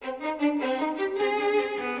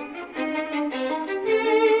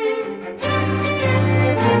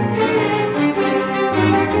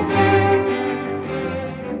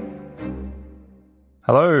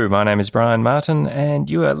Hello, my name is Brian Martin, and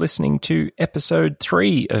you are listening to episode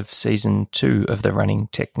 3 of season 2 of the Running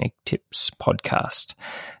Technique Tips podcast.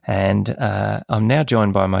 And I'm now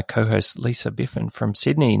joined by my co-host Lisa Biffin from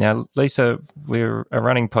Sydney. Now, Lisa, we're a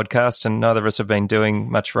running podcast and neither of us have been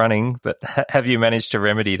doing much running, but have you managed to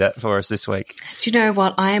remedy that for us this week? Do you know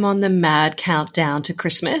what? I am on the mad countdown to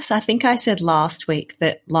Christmas. I think I said last week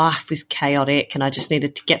that life was chaotic and I just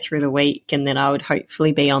needed to get through the week, and then I would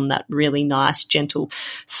hopefully be on that really nice, gentle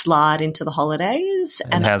slide into the holidays.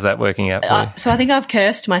 And how's that working out for you? So I think I've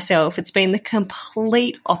cursed myself. It's been the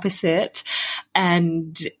complete opposite.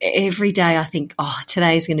 And every day I think,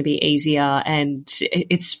 today's going to be easier, and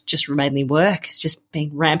it's just made me work. It's just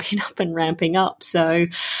been ramping up and ramping up. So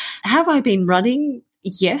have I been running?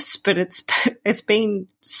 Yes, but it's been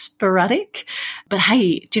sporadic. But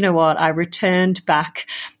hey, do you know what? I returned back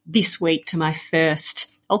this week to my first,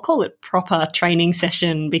 I'll call it proper training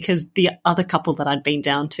session, because the other couple that I'd been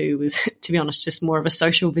down to was, to be honest, just more of a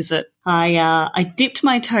social visit. I dipped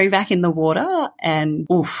my toe back in the water and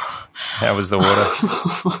oof. How was the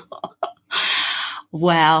water?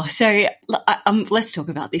 Wow. So let's talk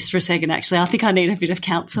about this for a second, actually. I think I need a bit of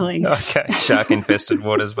counselling. Okay. Shark-infested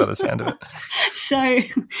waters by the sound of it. So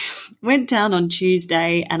went down on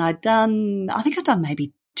Tuesday and I'd done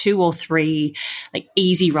maybe 2 or 3 like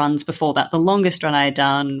easy runs before that. The longest run I had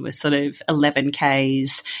done was sort of 11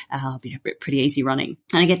 Ks, pretty easy running.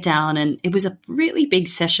 And I get down and it was a really big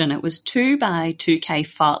session. It was 2 by 2K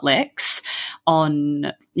fartleks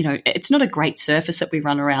on, it's not a great surface that we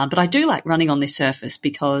run around, but I do like running on this surface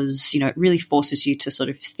because, it really forces you to sort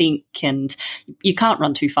of think, and you can't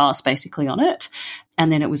run too fast basically on it.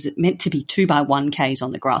 And then it was meant to be 2 by 1Ks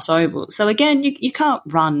on the grass oval. So again, you can't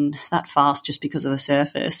run that fast just because of the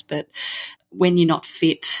surface, but when you're not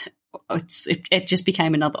fit, it just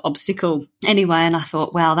became another obstacle. Anyway, and I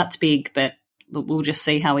thought, wow, that's big, but we'll just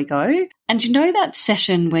see how we go. And that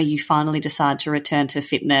session where you finally decide to return to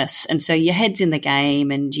fitness, and so your head's in the game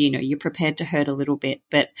and, you're prepared to hurt a little bit.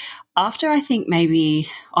 But after I think maybe,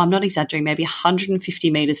 I'm not exaggerating, maybe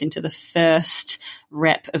 150 metres into the first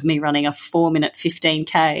rep of me running a 4-minute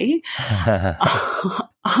 15K,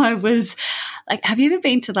 I was like, have you ever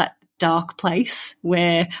been to that dark place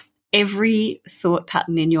where every thought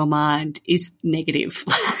pattern in your mind is negative?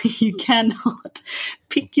 You cannot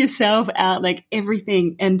pick yourself out, like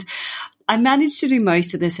everything. And I managed to do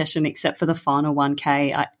most of the session except for the final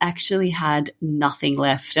 1K. I actually had nothing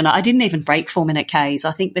left, and I didn't even break 4-minute Ks.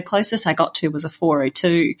 I think the closest I got to was a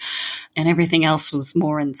 4:02, and everything else was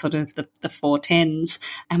more in sort of the 4:10s.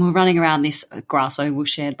 And we're running around this grass oval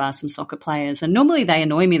shared by some soccer players, and normally they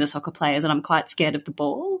annoy me, the soccer players, and I'm quite scared of the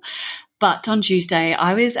ball. But on Tuesday,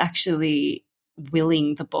 I was actually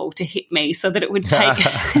willing the ball to hit me so that it would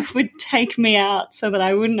take me out, so that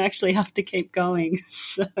I wouldn't actually have to keep going.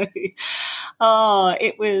 So,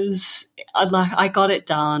 it was like I got it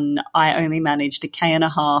done. I only managed a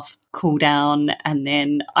K&a-half cool down, and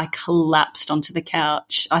then I collapsed onto the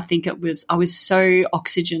couch. I was so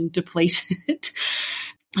oxygen depleted.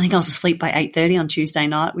 I think I was asleep by 8:30 on Tuesday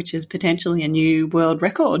night, which is potentially a new world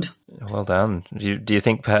record. Well done. Do you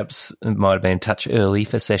think perhaps it might have been a touch early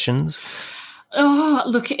for sessions? Oh,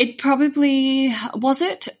 look, it probably was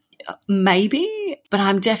it, maybe, but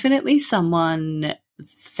I'm definitely someone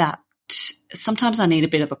that sometimes I need a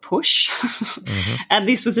bit of a push. Mm-hmm. And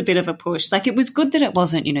this was a bit of a push. Like, it was good that it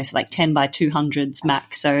wasn't, so like 10 by 200s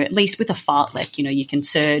max. So at least with a fartlek, you can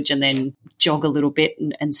surge and then jog a little bit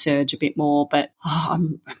and surge a bit more. But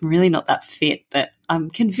I'm really not that fit, but I'm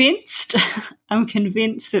convinced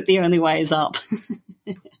that the only way is up.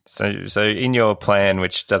 So in your plan,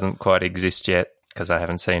 which doesn't quite exist yet, because I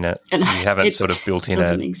haven't seen it, you haven't sort of built in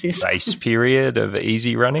a base period of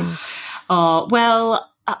easy running? Oh, well,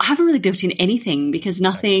 I haven't really built in anything because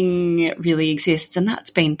nothing really exists, and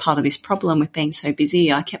that's been part of this problem with being so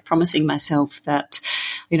busy. I kept promising myself that,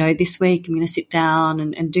 this week I'm going to sit down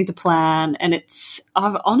and do the plan, and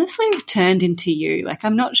I've honestly turned into you. Like,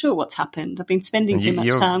 I'm not sure what's happened. I've been spending too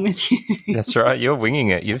much time with you. That's right. You're winging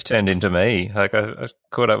it. You've turned into me. Like, I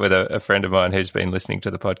caught up with a friend of mine who's been listening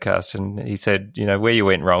to the podcast, and he said, where you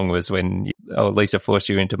went wrong was when Lisa forced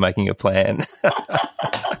you into making a plan.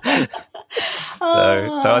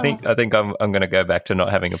 So I think I'm going to go back to not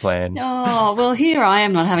having a plan. Oh, well, here I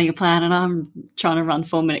am not having a plan, and I'm trying to run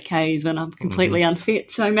 4-minute Ks when I'm completely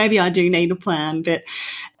unfit. So maybe I do need a plan, but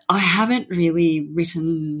I haven't really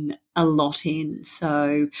written a lot in.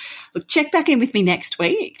 So look, check back in with me next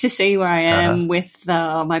week to see where I am with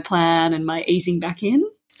my plan and my easing back in.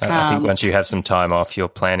 I think once you have some time off, your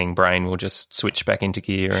planning brain will just switch back into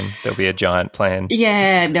gear and there'll be a giant plan.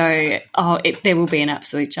 Yeah, no. There will be an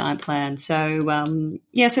absolute giant plan. So,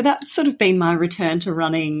 so that's sort of been my return to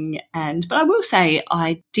running. But I will say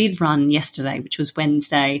I did run yesterday, which was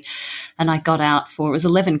Wednesday, and I got out it was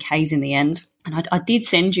 11 Ks in the end. And I did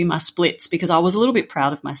send you my splits because I was a little bit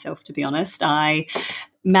proud of myself, to be honest. I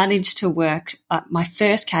managed to work my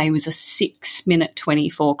first K was a 6-minute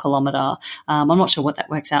 24 kilometre. I'm not sure what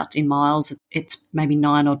that works out in miles. It's maybe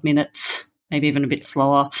 9 odd minutes, maybe even a bit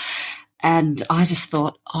slower. And I just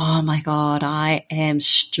thought, oh my God, I am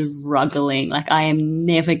struggling. Like, I am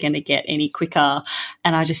never going to get any quicker.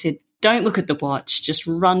 And I just said, don't look at the watch, just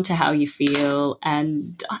run to how you feel.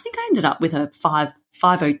 And I think I ended up with a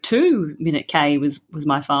 5:02 minute K was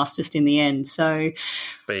my fastest in the end. So,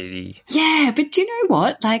 Speedy. Yeah, but do you know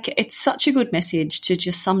what? Like, it's such a good message to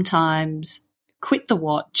just sometimes quit the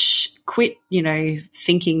watch, quit,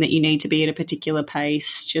 thinking that you need to be at a particular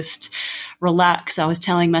pace, just relax. I was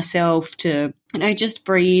telling myself to, just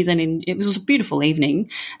breathe. And it was a beautiful evening.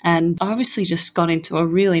 And I obviously just got into a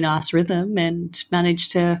really nice rhythm and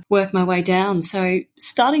managed to work my way down. So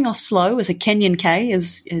starting off slow as a Kenyan K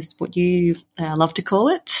is what you love to call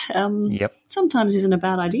it. Yep. Sometimes isn't a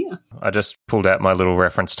bad idea. I just pulled out my little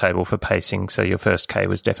reference table for pacing. So your first K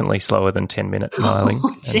was definitely slower than 10-minute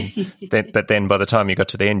miling. But then by the time you got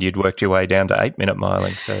to the end, you'd worked your way down to 8-minute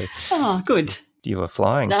miling. So good. You were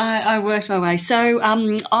flying. I worked my way. So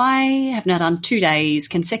I have now done 2 days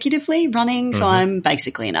consecutively running, so I'm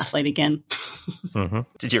basically an athlete again.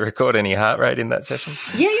 Did you record any heart rate in that session?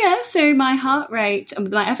 Yeah. So my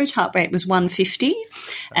average heart rate was 150,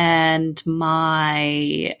 and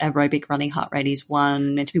my aerobic running heart rate is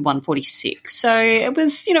meant to be 146. So it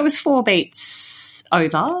was 4 beats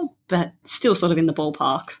over, but still sort of in the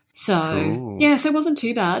ballpark. So, so it wasn't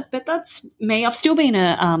too bad, but that's me. I've still been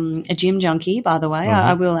a gym junkie, by the way.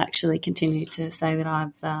 I will actually continue to say that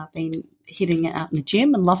I've been hitting it out in the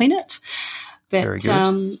gym and loving it. But very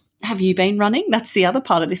good. Have you been running? That's the other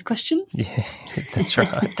part of this question. Yeah, that's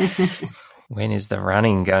right. When is the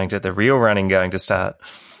real running going to start?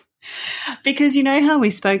 Because you know how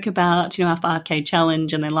we spoke about, our 5K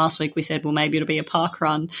challenge, and then last week we said, well, maybe it'll be a park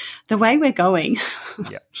run. The way we're going,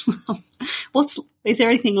 is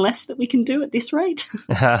there anything less that we can do at this rate?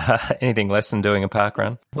 Anything less than doing a park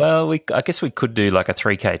run? Well, I guess we could do like a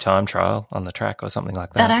 3K time trial on the track or something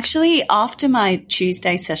like that. That actually, after my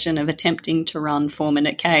Tuesday session of attempting to run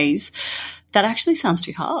 4-minute Ks, that actually sounds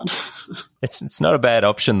too hard. It's not a bad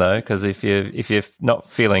option though, because if you're not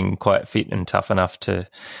feeling quite fit and tough enough to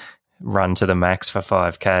run to the max for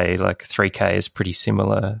 5K, like 3K is pretty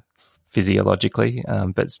similar physiologically,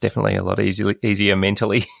 but it's definitely a lot easier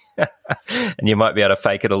mentally. And you might be able to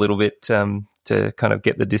fake it a little bit to kind of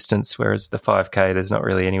get the distance, whereas the 5K, there's not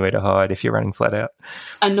really anywhere to hide if you're running flat out.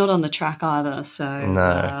 And not on the track either. So,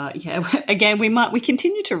 no. Again, we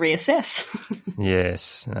continue to reassess.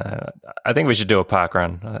 Yes. I think we should do a park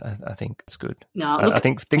run. I think it's good. No, look, I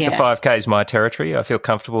think the 5K is my territory. I feel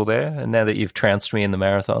comfortable there. And now that you've trounced me in the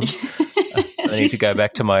marathon, I need to go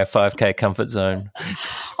back to my 5K comfort zone.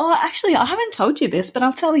 Oh, actually, I haven't told you this, but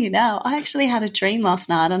I'll tell you now. I actually had a dream last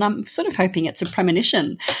night, and I'm sort of hoping it's a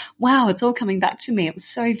premonition. Wow, it's all coming back to me. It was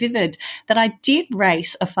so vivid that I did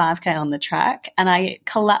race a 5K on the track, and I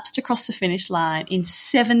collapsed across the finish line in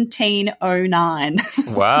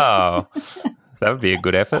 17:09. Wow. That would be a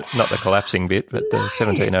good effort. Not the collapsing bit, but the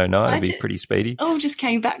 17:09 would be pretty speedy. Oh, just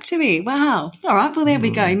came back to me. Wow. All right. Well, there we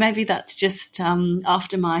go. Maybe that's just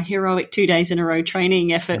after my heroic 2 days in a row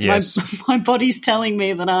training effort. Yes. My body's telling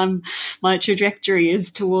me that my trajectory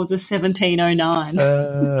is towards a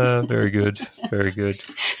 17:09. Very good. Very good.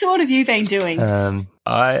 So what have you been doing?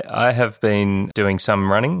 I have been doing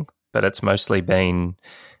some running, but it's mostly been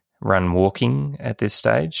run walking at this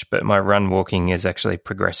stage, but my run walking is actually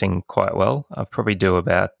progressing quite well. I probably do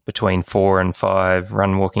about between 4 and 5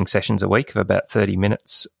 run walking sessions a week of about 30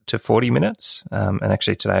 minutes to 40 minutes. And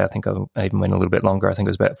actually today I think I even went a little bit longer. I think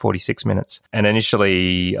it was about 46 minutes. And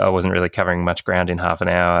initially I wasn't really covering much ground in half an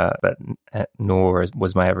hour, but nor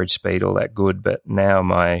was my average speed all that good. But now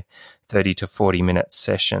my 30 to 40 minute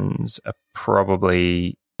sessions are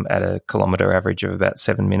probably at a kilometre average of about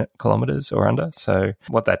 7-minute kilometres or under. So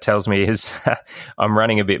what that tells me is I'm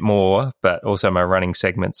running a bit more, but also my running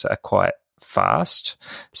segments are quite fast.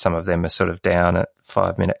 Some of them are sort of down at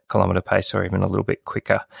 5-minute kilometre pace or even a little bit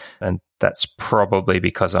quicker. And that's probably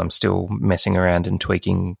because I'm still messing around and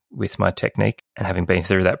tweaking with my technique. And having been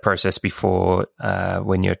through that process before,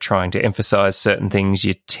 when you're trying to emphasize certain things,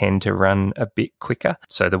 you tend to run a bit quicker.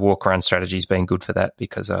 So the walk-run strategy has been good for that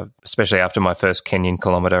because especially after my first Kenyan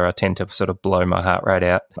kilometre, I tend to sort of blow my heart rate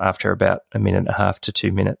out after about 1.5 to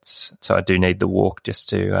 2 minutes. So I do need the walk just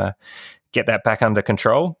to get that back under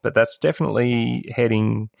control, but that's definitely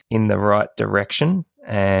heading in the right direction.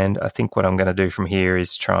 And I think what I'm going to do from here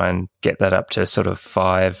is try and get that up to sort of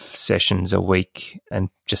 5 sessions a week and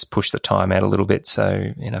just push the time out a little bit.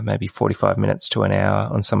 So, maybe 45 minutes to an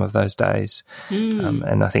hour on some of those days.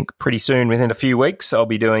 And I think pretty soon, within a few weeks, I'll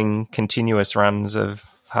be doing continuous runs of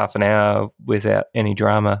half an hour without any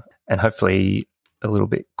drama and hopefully a little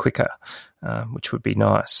bit quicker, which would be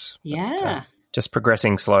nice. Yeah. But, just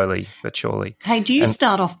progressing slowly but surely. Hey, do you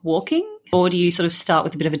start off walking or do you sort of start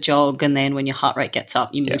with a bit of a jog and then when your heart rate gets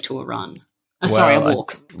up, you move to a run? A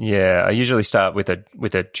walk. I usually start with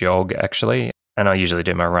a jog actually, and I usually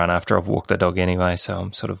do my run after I've walked the dog anyway, so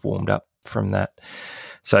I'm sort of warmed up from that.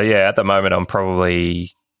 So, at the moment I'm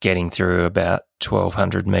probably getting through about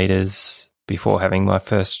 1,200 metres before having my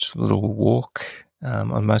first little walk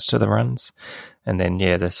on most of the runs. And then,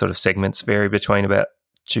 the sort of segments vary between about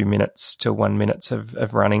 2 minutes to 1 minute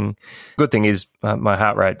of running. Good thing is my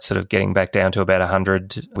heart rate's sort of getting back down to about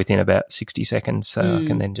 100 within about 60 seconds, so I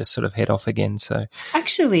can then just sort of head off again. So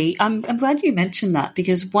actually, I'm glad you mentioned that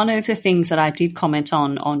because one of the things that I did comment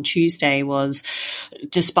on Tuesday was,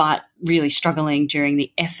 despite really struggling during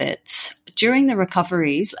the efforts, during the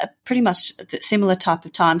recoveries, pretty much similar type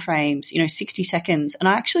of time frames, 60 seconds, and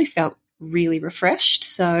I actually felt really refreshed.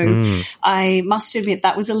 So I must admit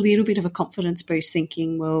that was a little bit of a confidence boost,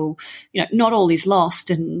 thinking, well, not all is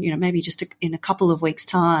lost, and maybe just in a couple of weeks'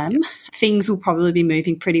 time, things will probably be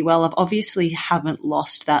moving pretty well. I've obviously haven't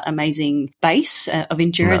lost that amazing base of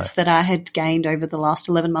endurance that I had gained over the last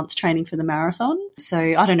 11 months training for the marathon. So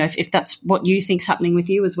I don't know if that's what you think's happening with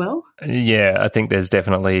you as well. Yeah, I think there's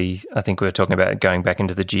definitely, I think we were talking about going back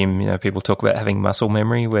into the gym. People talk about having muscle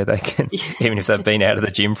memory where they can, even if they've been out of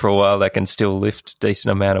the gym for a while, they can still lift a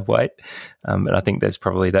decent amount of weight. And I think there's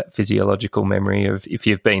probably that physiological memory of if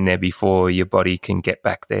you've been there before, your body can get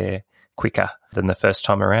back there quicker than the first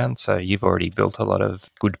time around. So you've already built a lot of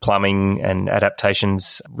good plumbing and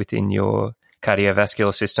adaptations within your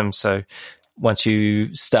cardiovascular system. So once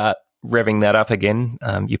you start revving that up again,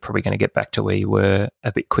 you're probably going to get back to where you were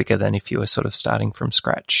a bit quicker than if you were sort of starting from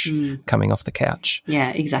scratch, coming off the couch. Yeah,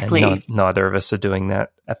 exactly. And neither of us are doing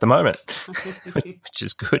that at the moment, which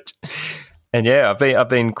is good. And I've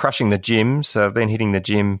been crushing the gym. So I've been hitting the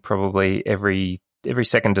gym probably every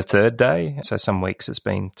second to third day. So some weeks it's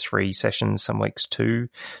been 3 sessions, some weeks 2,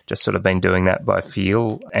 just sort of been doing that by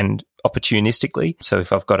feel and opportunistically. So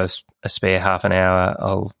if I've got a spare half an hour,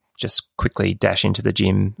 I'll just quickly dash into the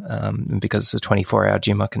gym. And because it's a 24-hour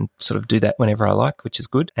gym, I can sort of do that whenever I like, which is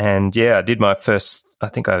good. And I did my first, I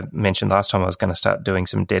think I mentioned last time I was going to start doing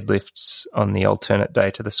some deadlifts on the alternate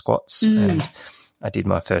day to the squats. And I did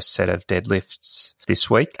my first set of deadlifts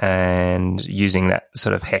this week, and using that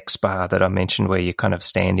sort of hex bar that I mentioned where you kind of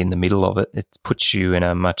stand in the middle of it, it puts you in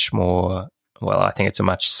a much more, I think it's a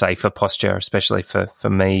much safer posture, especially for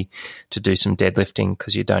me to do some deadlifting,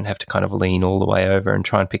 because you don't have to kind of lean all the way over and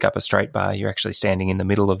try and pick up a straight bar. You're actually standing in the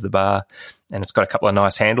middle of the bar, and it's got a couple of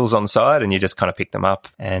nice handles on the side, and you just kind of pick them up.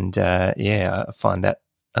 And I find that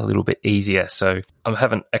a little bit easier. So I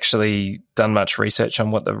haven't actually done much research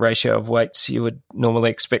on what the ratio of weights you would normally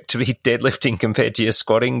expect to be deadlifting compared to your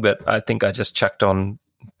squatting, but I think I just chucked on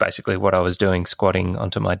basically what I was doing squatting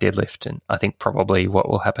onto my deadlift. And I think probably what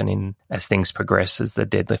will happen as things progress is the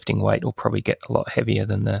deadlifting weight will probably get a lot heavier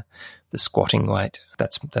than the squatting weight.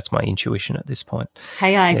 That's my intuition at this point.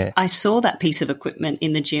 Hey, I saw that piece of equipment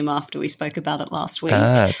in the gym after we spoke about it last week.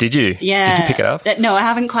 Did you? Yeah. Did you pick it up? No, I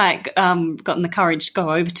haven't quite gotten the courage to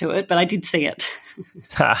go over to it, but I did see it.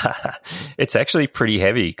 It's actually pretty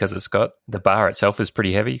heavy because the bar itself is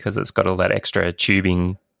pretty heavy because it's got all that extra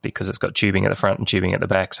tubing, because it's got tubing at the front and tubing at the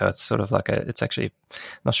back. So it's sort of like it's actually,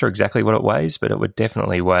 I'm not sure exactly what it weighs, but it would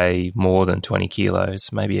definitely weigh more than 20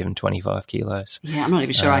 kilos, maybe even 25 kilos. Yeah, I'm not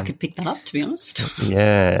even sure I could pick that up, to be honest.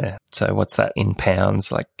 Yeah. So what's that in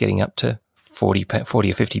pounds, like getting up to 40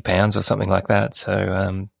 or 50 pounds or something like that.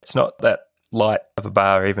 So it's not that light of a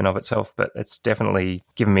bar even of itself, but it's definitely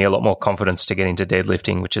given me a lot more confidence to get into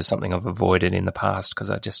deadlifting, which is something I've avoided in the past because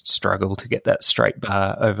I just struggle to get that straight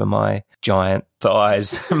bar over my giant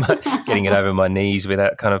thighs, getting it over my knees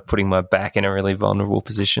without kind of putting my back in a really vulnerable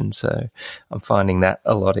position. So I'm finding that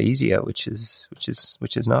a lot easier, which is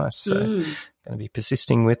nice. So going to be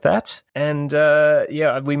persisting with that. And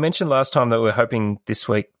we mentioned last time that we're hoping this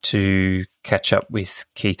week to catch up with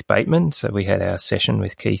Keith Bateman. So we had our session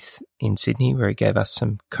with Keith in Sydney where he gave us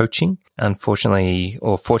some coaching. Unfortunately,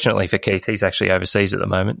 or fortunately for Keith, he's actually overseas at the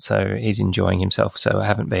moment, so he's enjoying himself. So I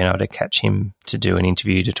haven't been able to catch him to do an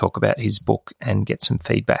interview to talk about his book and get some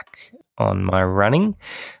feedback on my running,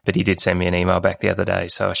 but he did send me an email back the other day,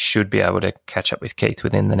 so I should be able to catch up with Keith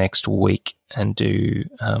within the next week and do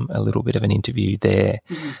a little bit of an interview there.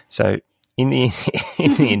 So in the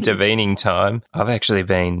intervening time, I've actually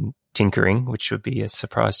been tinkering, which would be a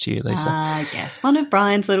surprise to you, Lisa. Yes, one of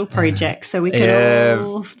Brian's little projects. So we could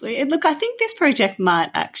all look. I think this project might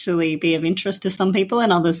actually be of interest to some people,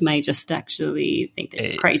 and others may just actually think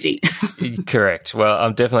they're crazy. Correct. Well,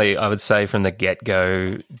 I would say from the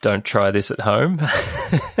get-go, don't try this at home.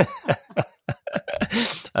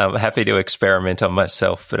 I'm happy to experiment on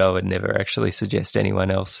myself, but I would never actually suggest anyone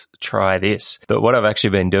else try this. But what I've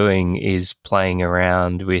actually been doing is playing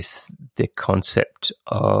around with the concept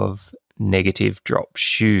of negative drop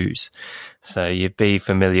shoes. So you'd be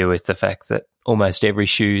familiar with the fact that almost every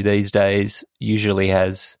shoe these days usually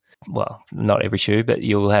has, well, not every shoe, but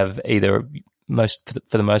you'll have either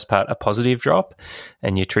for the most part, a positive drop,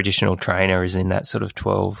 and your traditional trainer is in that sort of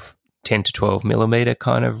 10 to 12 millimeter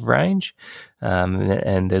kind of range.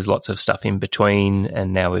 And there's lots of stuff in between.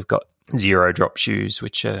 And now we've got zero drop shoes,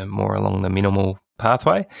 which are more along the minimal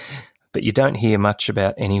pathway. But you don't hear much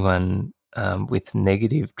about anyone with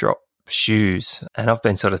negative drop shoes. And I've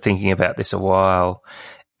been sort of thinking about this a while,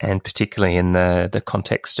 and particularly in the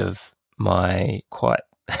context of my quite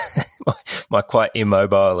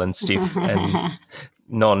immobile and stiff and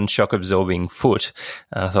non-shock absorbing foot.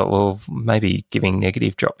 I thought, well, maybe giving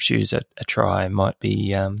negative drop shoes a try might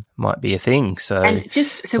be a thing. So, and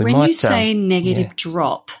when you say negative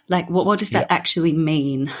drop, like what does that actually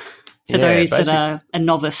mean for those that are a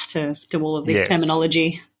novice to all of this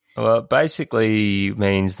terminology? Well, it basically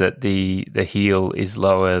means that the heel is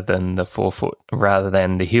lower than the forefoot rather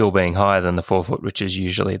than the heel being higher than the forefoot, which is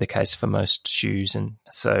usually the case for most shoes. And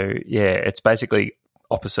so, it's basically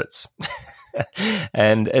opposites.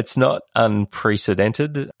 And it's not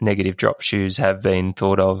unprecedented. Negative drop shoes have been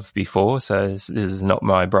thought of before, so this is not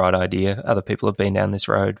my bright idea. Other people have been down this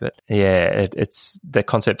road, but it's the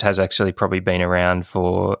concept has actually probably been around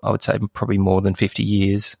for, I would say, probably more than 50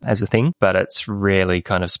 years as a thing, but it's rarely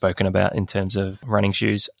kind of spoken about in terms of running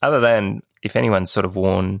shoes, other than if anyone's sort of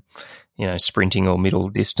worn, sprinting or middle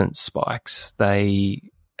distance spikes, they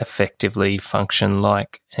effectively function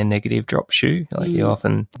like a negative drop shoe. Like you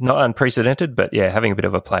often, not unprecedented, but having a bit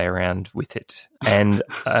of a play around with it. And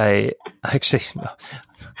I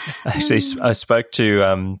spoke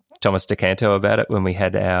to Thomas DeCanto about it when we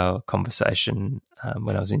had our conversation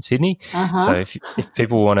when I was in Sydney. So if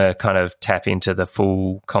people want to kind of tap into the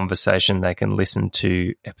full conversation, they can listen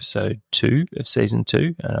to episode 2 of season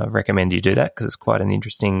 2. I recommend you do that because it's quite an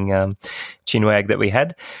interesting chinwag that we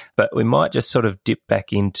had. But we might just sort of dip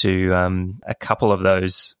back into a couple of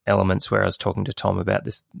those elements where I was talking to Tom about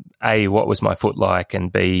this. A, what was my foot like?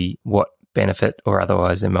 And B, what benefit or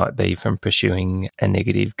otherwise there might be from pursuing a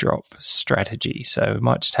negative drop strategy. So we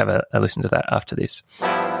might just have a listen to that after this.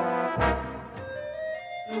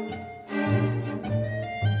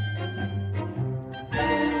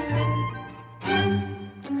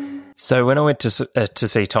 So when I went to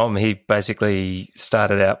see Tom, he basically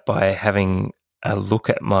started out by having a look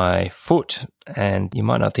at my foot, and you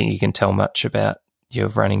might not think you can tell much about your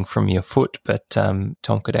running from your foot, but Tom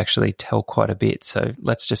could actually tell quite a bit. So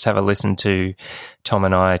let's just have a listen to Tom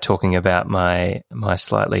and I talking about my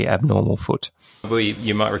slightly abnormal foot.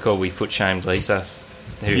 You might recall we foot shamed Lisa,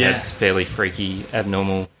 who has fairly freaky,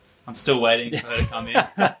 abnormal. I'm still waiting for her to come in.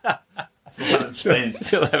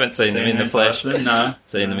 Still haven't seen them in the flesh. No.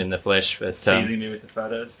 Seen them in the flesh. But, teasing me with the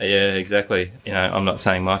photos. Yeah, exactly. I'm not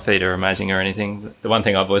saying my feet are amazing or anything. The one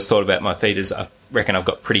thing I've always thought about my feet is I reckon I've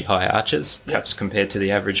got pretty high arches, perhaps compared to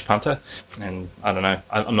the average punter. And I don't know.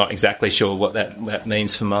 I'm not exactly sure what that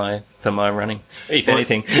means for my running, if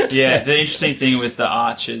anything. Yeah, the interesting thing with the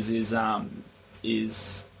arches is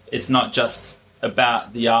it's not just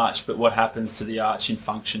about the arch, but what happens to the arch in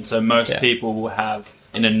function. So most people will have,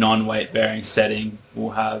 in a non-weight bearing setting, will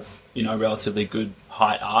have, relatively good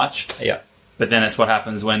height arch. Yeah. But then it's what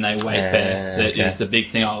happens when they weight bear that is the big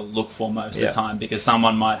thing I'll look for most of the time, because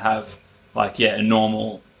someone might have like,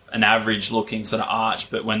 an average looking sort of arch,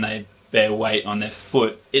 but when they bear weight on their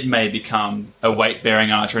foot, it may become a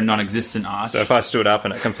weight-bearing arch or a non-existent arch. So if I stood up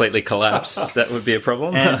and it completely collapsed, that would be a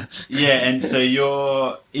problem? And so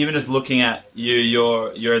you're, even just looking at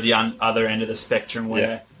you're the other end of the spectrum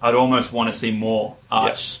where I'd almost want to see more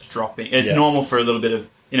arch dropping. It's normal for a little bit of,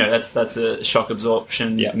 that's a shock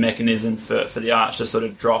absorption mechanism for the arch to sort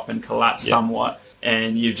of drop and collapse somewhat.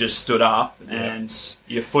 And you've just stood up and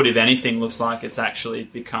your foot, if anything, looks like it's actually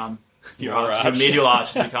become... Your medial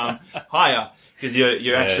arch has become higher because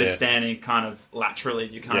you're actually standing kind of laterally.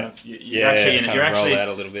 You kind of you're actually in it. You're actually roll out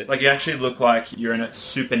a little bit. Like you actually look like you're in a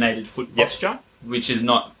supinated foot posture, which is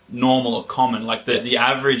not normal or common. Like the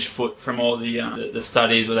average foot from all the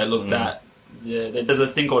studies where they looked at, there's a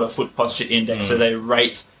thing called a foot posture index, so they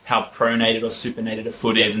rate how pronated or supinated a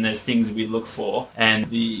foot is, and there's things that we look for, and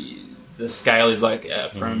the scale is like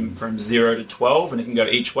from 0 to 12, and it can go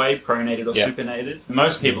each way, pronated or supinated.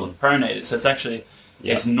 Most people are pronated, so it's actually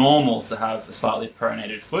it's normal to have a slightly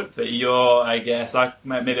pronated foot. But you're, I guess,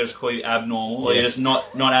 maybe I'll just call you abnormal, or you're just not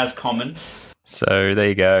as common. So there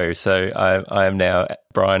you go. So I am now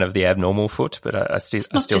Brian of the abnormal foot, but I still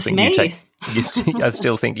think you take. I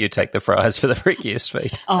still think you take the prize for the freakiest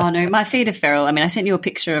feet. Oh, no, my feet are feral. I mean, I sent you a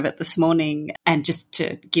picture of it this morning, and just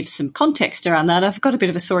to give some context around that, I've got a bit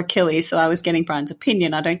of a sore Achilles, so I was getting Brian's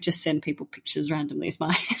opinion. I don't just send people pictures randomly of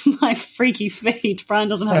my freaky feet. Brian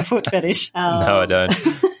doesn't have a foot fetish. No, I don't.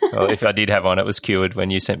 Well, if I did have one, it was cured when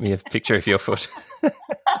you sent me a picture of your foot.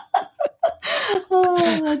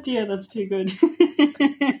 Oh, dear, that's too good.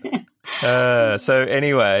 So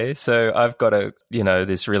anyway, I've got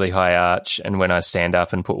this really high arch, and when I stand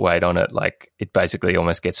up and put weight on it, like it basically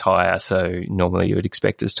almost gets higher. So normally you would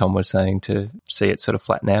expect, as Tom was saying, to see it sort of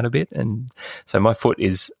flatten out a bit. And so my foot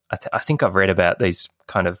is, I think I've read about these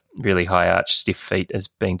kind of really high arch stiff feet as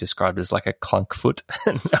being described as like a clunk foot.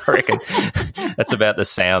 And I reckon that's about the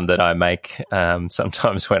sound that I make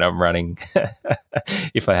sometimes when I'm running.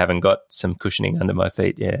 If I haven't got some cushioning under my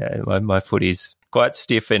feet, my foot is quite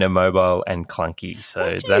stiff and immobile and clunky. So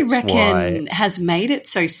what do you reckon has made it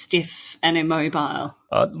so stiff and immobile?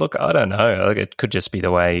 Look, I don't know. It could just be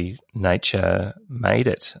the way nature made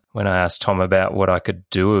it. When I asked Tom about what I could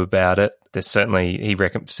do about it, there's certainly, he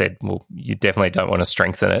said, well, you definitely don't want to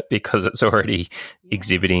strengthen it because it's already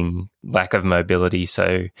exhibiting lack of mobility.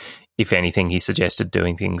 So if anything, he suggested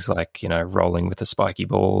doing things like, rolling with a spiky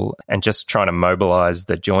ball and just trying to mobilize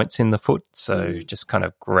the joints in the foot. So just kind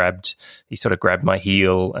of he sort of grabbed my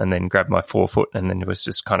heel and then grabbed my forefoot and then was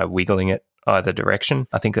just kind of wiggling it either direction.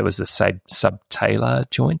 I think it was the subtalar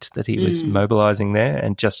joint that he was mobilizing there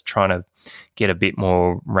and just trying to get a bit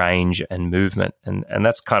more range and movement. And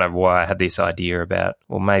that's kind of why I had this idea about,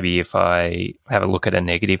 well, maybe if I have a look at a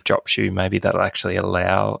negative drop shoe, maybe that'll actually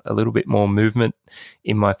allow a little bit more movement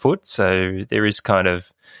in my foot. So there is kind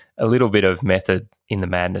of a little bit of method in the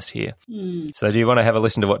madness here. So do you want to have a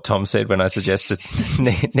listen to what Tom said when I suggested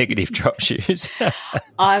negative drop shoes?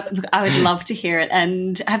 I would love to hear it.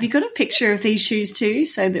 And have you got a picture of these shoes too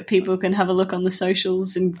so that people can have a look on the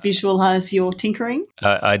socials and visualise your tinkering?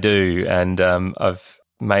 I do, and I've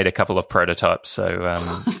made a couple of prototypes. So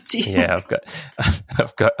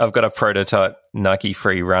I've got a prototype Nike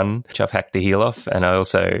Free Run, which I've hacked the heel off, and I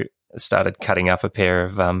also started cutting up a pair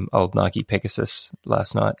of old Nike Pegasus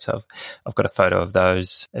last night, so I've got a photo of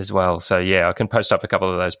those as well. So yeah, I can post up a couple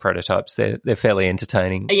of those prototypes. They're fairly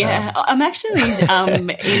entertaining. Yeah, I'm actually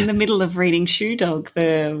in the middle of reading Shoe Dog,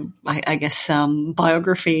 the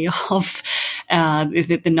biography of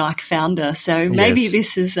the Nike founder. So maybe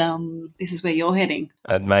this is where you're heading.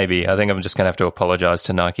 Maybe. I think I'm just going to have to apologise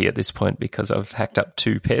to Nike at this point because I've hacked up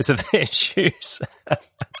 2 pairs of their shoes.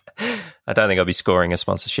 I don't think I'll be scoring a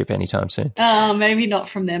sponsorship anytime soon. Maybe not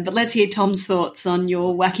from them, but let's hear Tom's thoughts on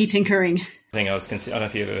your wacky tinkering. I don't know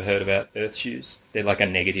if you've ever heard about Earth shoes. They're like a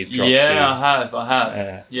negative drop shoe. Yeah, I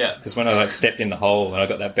have. Yeah. Because when I stepped in the hole and I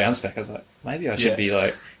got that bounce back, I was like, maybe I should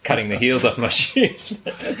be cutting the heels off my shoes.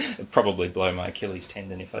 It'd probably blow my Achilles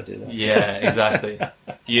tendon if I do that. Yeah, exactly.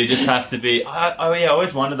 You just have to be... I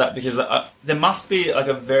always wondered that because there must be like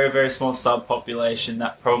a very, very small subpopulation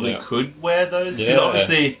that probably could wear those. Because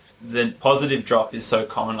obviously... the positive drop is so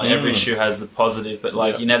common. Like every shoe has the positive,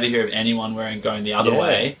 but you never hear of anyone going the other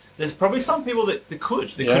way. There's probably some people that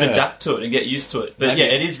could adapt to it and get used to it. But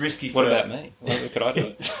it is risky. What about me? What could I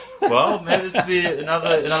do? Well, maybe this would be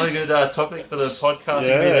another good topic for the podcast.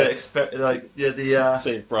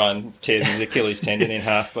 See if Brian tears his Achilles tendon in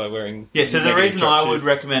half by wearing. Yeah. So the reason I would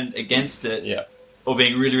recommend against it, or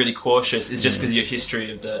being really, really cautious, is just because your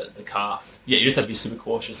history of the calf. Yeah, you just have to be super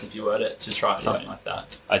cautious if you were to try something like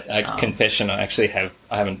that. Confession, I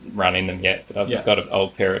haven't run in them yet, but I've got an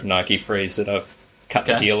old pair of Nike Frees that I've cut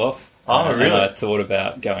the heel off. Oh, really? And I thought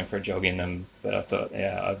about going for a jog in them, but I thought,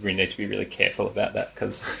 I really need to be really careful about that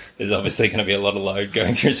because there's obviously going to be a lot of load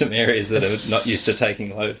going through some areas that are not used to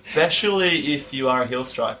taking load. Especially if you are a heel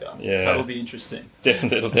striker. Yeah. That will be interesting.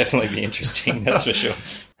 It'll definitely be interesting, that's for sure.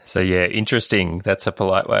 So, yeah, interesting. That's a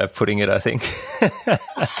polite way of putting it, I think.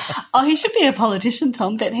 Oh, he should be a politician,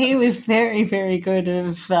 Tom, but he was very, very good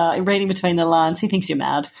at reading between the lines. He thinks you're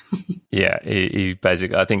mad. Yeah, he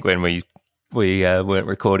basically, I think when we weren't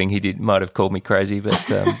recording, he might have called me crazy, but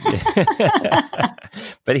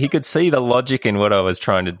but he could see the logic in what I was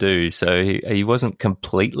trying to do. So he wasn't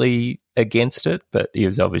completely against it, but he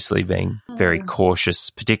was obviously being very cautious,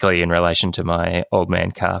 particularly in relation to my old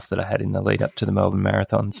man calf that I had in the lead up to the Melbourne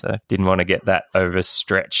Marathon. So didn't want to get that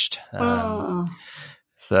overstretched.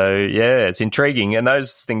 So, yeah, it's intriguing. And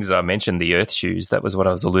those things that I mentioned, the Earth shoes, that was what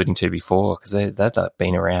I was alluding to before because they've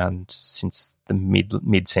been around since the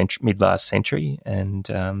mid last century. And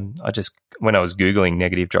when I was Googling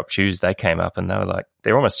negative drop shoes, they came up and they were like,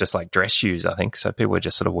 they're almost just like dress shoes, I think. So people were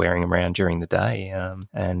just sort of wearing them around during the day.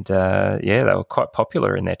 They were quite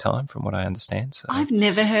popular in their time from what I understand. So, I've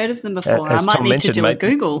never heard of them before. I might need to do a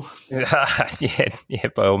Google. Yeah,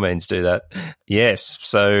 by all means do that. Yes,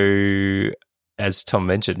 so as Tom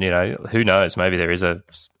mentioned, who knows, maybe there is a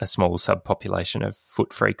small subpopulation of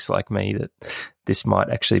foot freaks like me that this might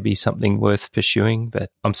actually be something worth pursuing, but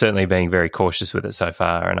I'm certainly being very cautious with it so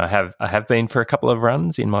far. And I have been for a couple of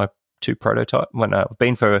runs in my two prototype. I've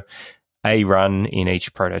been for a run in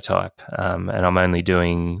each prototype, and I'm only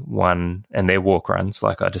doing one, and they're walk runs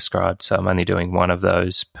like I described, so I'm only doing one of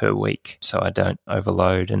those per week so I don't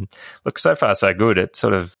overload. And look, so far so good. It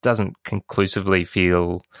sort of doesn't conclusively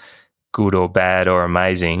feel good or bad or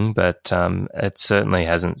amazing, but it certainly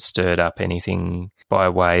hasn't stirred up anything by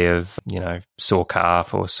way of, sore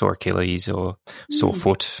calf or sore Achilles or sore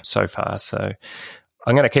foot so far. So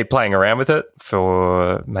I'm going to keep playing around with it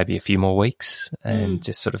for maybe a few more weeks and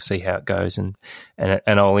just sort of see how it goes. And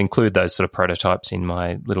I'll include those sort of prototypes in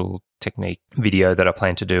my little technique video that I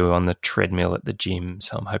plan to do on the treadmill at the gym.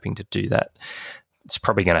 So I'm hoping to do that. It's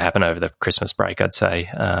probably going to happen over the Christmas break, I'd say,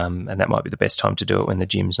 and that might be the best time to do it when the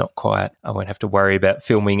gym's not quiet. I won't have to worry about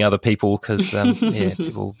filming other people because,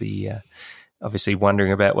 people will be obviously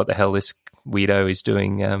wondering about what the hell this weirdo is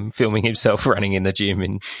doing, filming himself running in the gym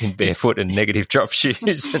in barefoot and negative drop shoes.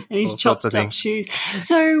 And he's chopped up shoes.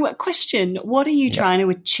 So, question, what are you trying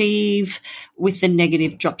to achieve with the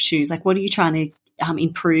negative drop shoes? Like, what are you trying to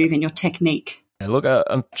improve in your technique? Look,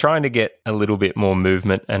 I'm trying to get a little bit more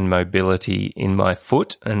movement and mobility in my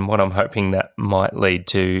foot, and what I'm hoping that might lead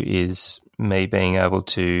to is me being able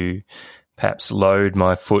to perhaps load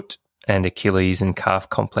my foot and Achilles and calf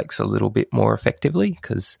complex a little bit more effectively,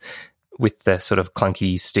 because with the sort of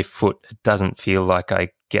clunky, stiff foot, it doesn't feel like I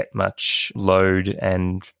get much load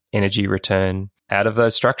and energy return out of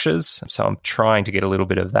those structures. So I'm trying to get a little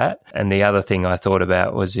bit of that. And the other thing I thought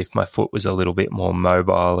about was if my foot was a little bit more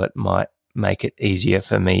mobile, it might make it easier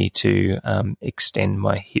for me to extend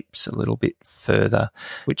my hips a little bit further,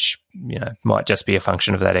 which might just be a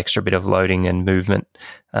function of that extra bit of loading and movement.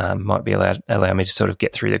 Might be allow me to sort of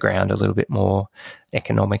get through the ground a little bit more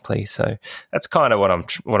economically. So that's kind of what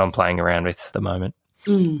I'm playing around with at the moment.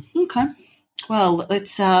 Okay. Well,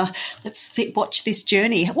 let's watch this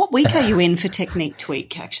journey. What week are you in for Technique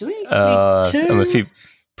Tweak? Actually, week 2? I'm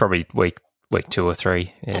probably week 2 or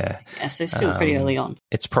 3, yeah. Okay. Yeah, so still pretty early on.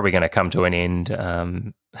 It's probably going to come to an end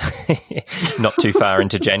not too far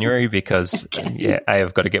into January because,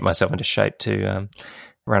 I've got to get myself into shape to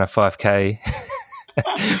run a 5K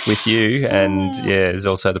with you. And, there's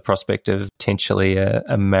also the prospect of potentially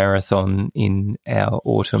a marathon in our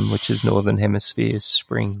autumn, which is Northern Hemisphere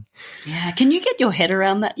spring. Yeah. Can you get your head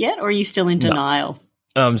around that yet, or are you still in denial?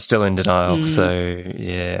 I'm still in denial. So,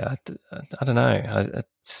 I don't know.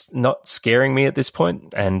 It's not scaring me at this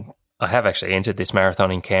point. And I have actually entered this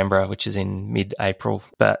marathon in Canberra, which is in mid-April.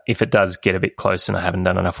 But if it does get a bit close and I haven't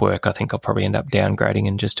done enough work, I think I'll probably end up downgrading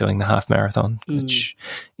and just doing the half marathon, which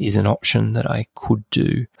is an option that I could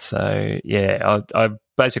do. So, I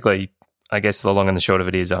basically, I guess the long and the short of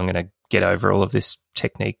it is I'm going to get over all of this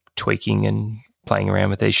technique tweaking and playing around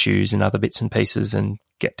with these shoes and other bits and pieces and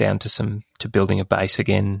get down to building a base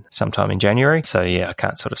again sometime in January. So, I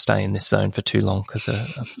can't sort of stay in this zone for too long because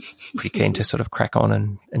I'm pretty keen to sort of crack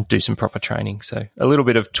on and do some proper training. So a little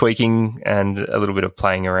bit of tweaking and a little bit of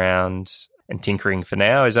playing around and tinkering for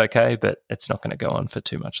now is okay, but it's not going to go on for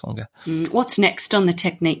too much longer. What's next on the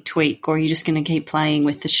technique tweak, or are you just going to keep playing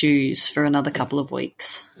with the shoes for another couple of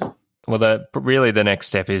weeks? Well, really the next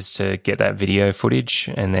step is to get that video footage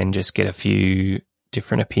and then just get a few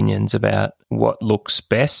different opinions about what looks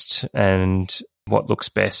best and what looks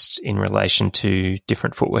best in relation to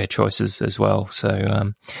different footwear choices as well.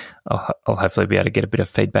 So I'll hopefully be able to get a bit of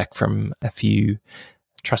feedback from a few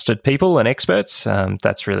trusted people and experts.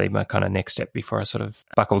 That's really my kind of next step before I sort of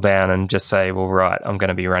buckle down and just say, well, right, I'm going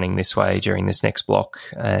to be running this way during this next block,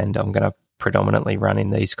 and I'm going to predominantly run in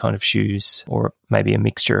these kind of shoes, or maybe a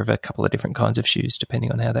mixture of a couple of different kinds of shoes,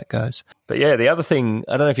 depending on how that goes. But yeah, the other thing,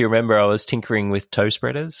 I don't know if you remember, I was tinkering with toe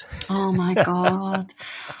spreaders. Oh my God.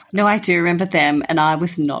 No, I do remember them, and I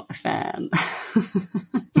was not a fan.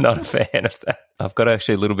 Not a fan of that. I've got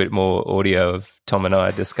actually a little bit more audio of Tom and I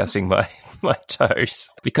discussing my toes,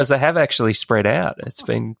 because they have actually spread out. It's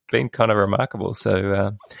been kind of remarkable.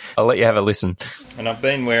 So I'll let you have a listen. And I've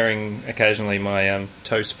been wearing occasionally my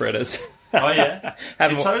toe spreaders. Oh, yeah?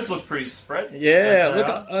 Your toes look pretty spread. Yeah,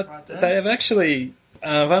 look, they have actually...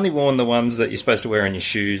 I've only worn the ones that you're supposed to wear in your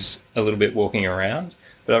shoes a little bit walking around.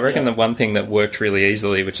 But I reckon the one thing that worked really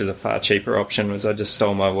easily, which is a far cheaper option, was I just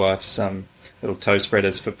stole my wife's little toe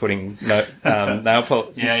spreaders for putting nail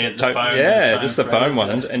polish. Just the foam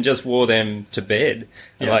ones, and just wore them to bed.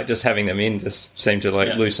 And like just having them in just seemed to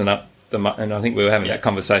loosen up and I think we were having that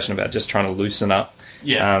conversation about just trying to loosen up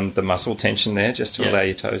the muscle tension there, just to allow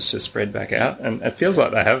your toes to spread back out. And it feels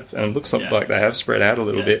like they have, and it looks like they have spread out a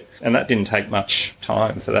little bit. And that didn't take much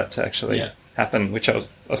time for that to actually happen, which I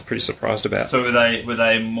was pretty surprised about. So were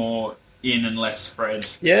they more in and less spread?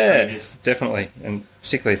 Yeah, definitely. And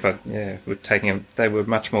particularly if we're taking them, they were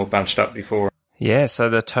much more bunched up before. Yeah, so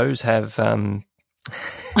the toes have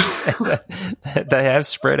they have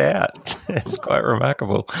spread out. It's quite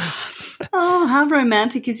remarkable. Oh, how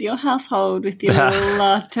romantic is your household with your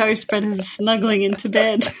little toe spreaders snuggling into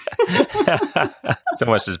bed? It's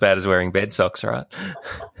almost as bad as wearing bed socks, right?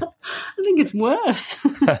 I think it's worse.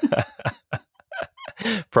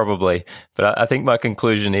 Probably. But I think my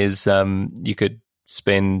conclusion is you could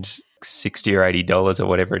spend $60 or $80 or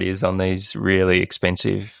whatever it is on these really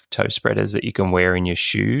expensive toe spreaders that you can wear in your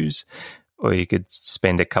shoes, or you could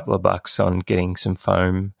spend a couple of bucks on getting some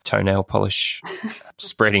foam toenail polish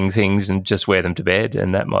spreading things and just wear them to bed,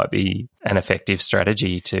 and that might be an effective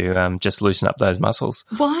strategy to just loosen up those muscles.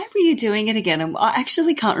 Why were you doing it again? I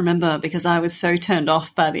actually can't remember, because I was so turned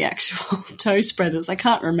off by the actual toe spreaders. I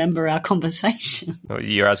can't remember our conversation.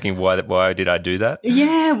 You're asking why did I do that?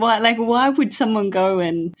 Yeah, why would someone go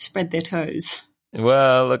and spread their toes?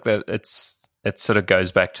 Well, look, it sort of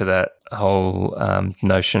goes back to that whole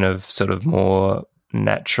notion of sort of more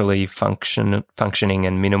naturally functioning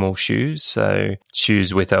and minimal shoes. So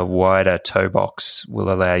shoes with a wider toe box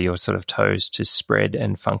will allow your sort of toes to spread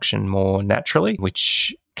and function more naturally,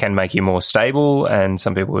 which can make you more stable. And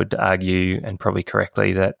some people would argue, and probably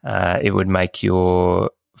correctly, that it would make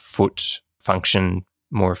your foot function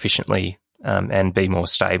more efficiently and be more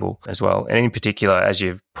stable as well. And in particular, as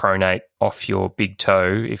you pronate off your big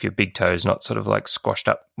toe, if your big toe is not sort of like squashed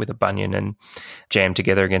up with a bunion and jammed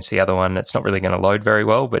together against the other one, it's not really going to load very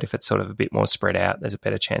well. But if it's sort of a bit more spread out, there's a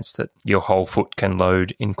better chance that your whole foot can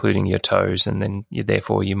load, including your toes, and then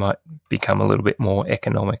therefore you might become a little bit more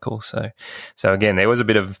economical. So again, there was a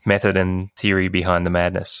bit of method and theory behind the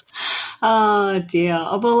madness. Oh dear.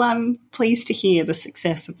 Well, I'm pleased to hear the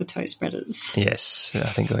success of the toe spreaders. Yes, I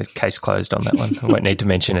think it was case closed on that one. I won't need to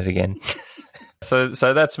mention it again. So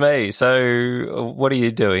that's me. So what are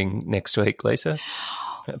you doing next week, Lisa?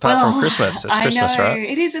 Apart from Christmas. It's Christmas, right?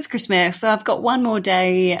 It is. It's Christmas. So I've got one more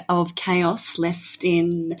day of chaos left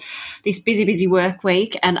in this busy work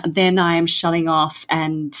week, and then I am shutting off,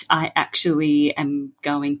 and I actually am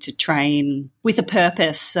going to train with a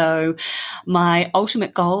purpose. So my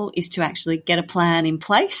ultimate goal is to actually get a plan in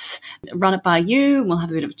place, run it by you, and we'll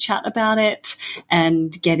have a bit of a chat about it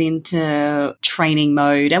and get into training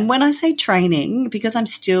mode. And when I say training, because I'm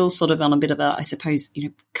still sort of on a bit of a, I suppose,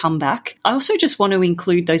 comeback, I also just want to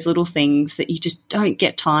include those little things that you just don't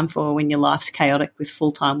get time for when your life's chaotic with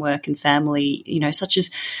full-time work and family, such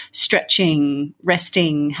as stretching,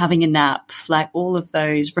 resting, having a nap, like all of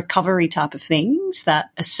those recovery type of things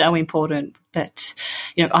that are so important that,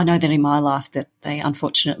 I know that in my life that they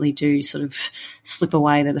unfortunately do sort of slip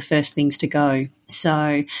away. They're the first things to go.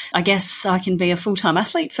 So I guess I can be a full-time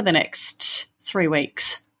athlete for the next 3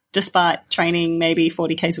 weeks, despite training maybe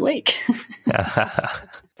 40 Ks a week.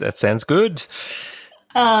 That sounds good.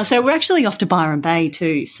 So we're actually off to Byron Bay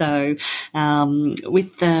too. So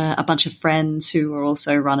with a bunch of friends who are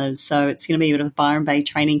also runners. So it's going to be a bit of a Byron Bay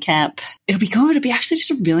training camp. It'll be good. It'll be actually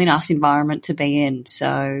just a really nice environment to be in.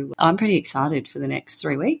 So I'm pretty excited for the next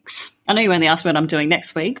 3 weeks. I know you only asked what I'm doing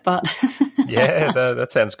next week, but... Yeah,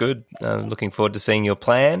 that sounds good. Looking forward to seeing your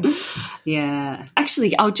plan. Yeah.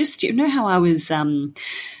 Actually, you know how I was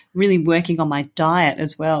really working on my diet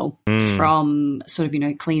as well from sort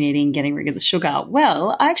of, clean eating, getting rid of the sugar.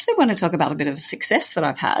 Well, I actually want to talk about a bit of a success that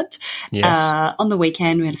I've had. Yes. On the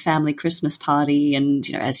weekend, we had a family Christmas party and,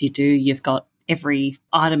 as you do, you've got every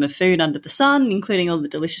item of food under the sun, including all the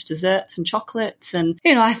delicious desserts and chocolates. And,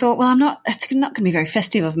 I thought, well, it's not going to be very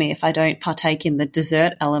festive of me if I don't partake in the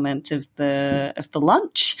dessert element of the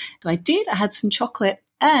lunch. So I did. I had some chocolate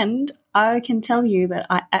and I can tell you that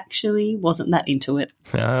I actually wasn't that into it.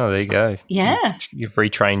 Oh, there you go. Yeah. You've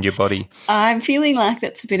retrained your body. I'm feeling like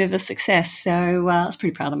that's a bit of a success. So I was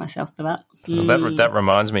pretty proud of myself for that. Well, that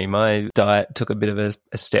reminds me, my diet took a bit of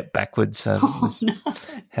a step backwards. I was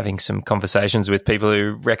having some conversations with people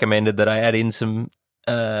who recommended that I add in some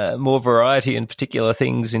more variety and particular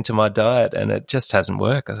things into my diet, and it just hasn't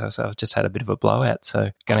worked. So I've just had a bit of a blowout. So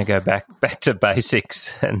going to go back to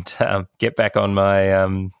basics and get back on my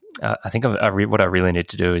I think what I really need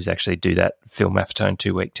to do is actually do that Phil-Maffetone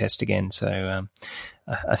 2-week test again. So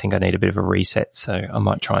I think I need a bit of a reset. So I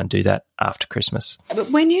might try and do that after Christmas.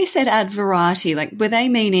 But when you said add variety, were they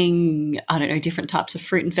meaning, I don't know, different types of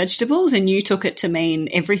fruit and vegetables, and you took it to mean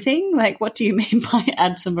everything? What do you mean by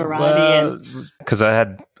add some variety? Because I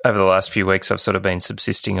had, over the last few weeks, I've sort of been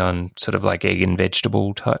subsisting on sort of like egg and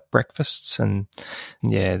vegetable type breakfasts. And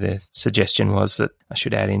yeah, the suggestion was that I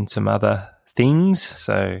should add in some other things.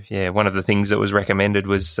 So yeah, one of the things that was recommended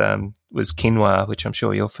was quinoa, which I'm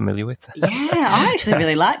sure you're familiar with. Yeah, I actually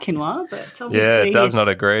really like quinoa, but obviously it does not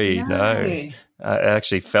agree. No. I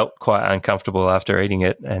actually felt quite uncomfortable after eating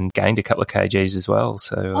it and gained a couple of kgs as well.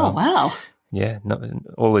 So wow. Yeah,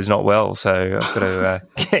 all is not well, so I've got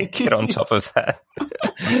to get on top of that.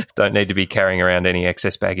 Don't need to be carrying around any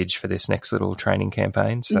excess baggage for this next little training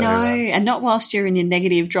campaign. So, no, and not whilst you're in your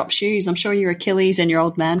negative drop shoes. I'm sure your Achilles and your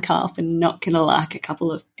old man calf are not going to like a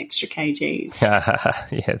couple of extra kgs.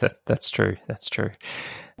 Yeah, that's true. That's true.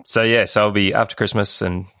 So, I'll be after Christmas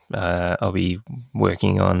and I'll be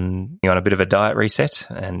working on a bit of a diet reset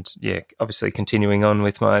and, obviously continuing on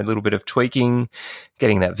with my little bit of tweaking,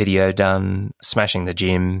 getting that video done, smashing the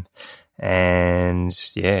gym and,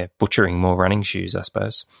 butchering more running shoes, I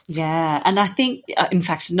suppose. Yeah, and I think,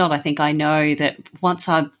 I know that once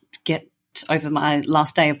I get over my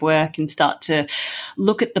last day of work and start to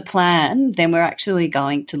look at the plan, then we're actually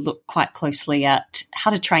going to look quite closely at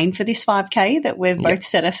how to train for this 5K that we've both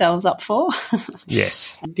set ourselves up for.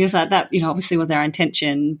 Yes. Because that, obviously was our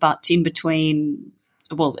intention, but in between,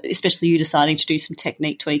 well, especially you deciding to do some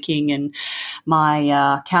technique tweaking and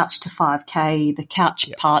my couch to 5K, the couch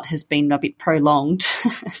part has been a bit prolonged.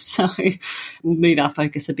 So we'll move our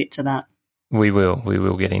focus a bit to that. We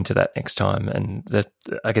will get into that next time. And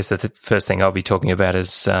I guess the first thing I'll be talking about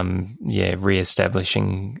is,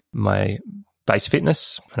 re-establishing my base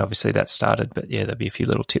fitness. And obviously that started, but there'll be a few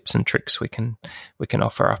little tips and tricks we can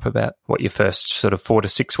offer up about what your first sort of 4 to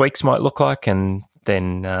 6 weeks might look like. And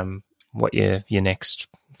then, what your next,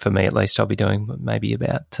 for me at least, I'll be doing maybe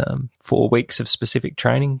about 4 weeks of specific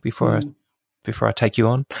training before I take you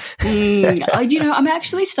on. I'm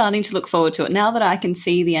actually starting to look forward to it now that I can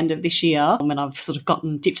see the end of this year. And I've sort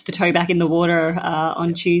of dipped the toe back in the water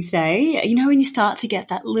on Tuesday. When you start to get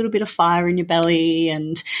that little bit of fire in your belly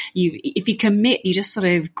and if you commit, you just sort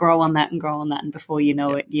of grow on that. And before you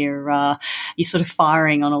know it, you're sort of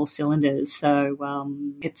firing on all cylinders. So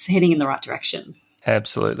it's heading in the right direction.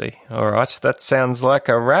 Absolutely. All right. That sounds like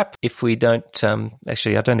a wrap. If we don't,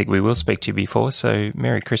 actually, I don't think we will speak to you before. So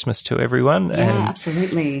Merry Christmas to everyone. Yeah, and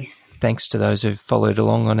absolutely. Thanks to those who've followed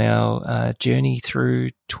along on our journey through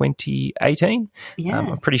 2018. Yeah.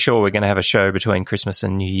 I'm pretty sure we're going to have a show between Christmas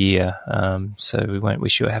and New Year. So we won't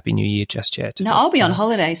wish you a Happy New Year just yet. No, I'll be on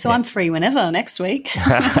holiday, so I'm free whenever next week.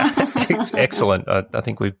 Excellent. I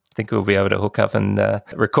think we'll be able to hook up and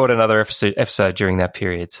record another episode during that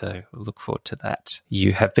period. So we'll look forward to that.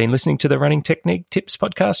 You have been listening to the Running Technique Tips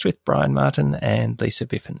podcast with Brian Martin and Lisa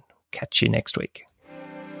Biffin. Catch you next week.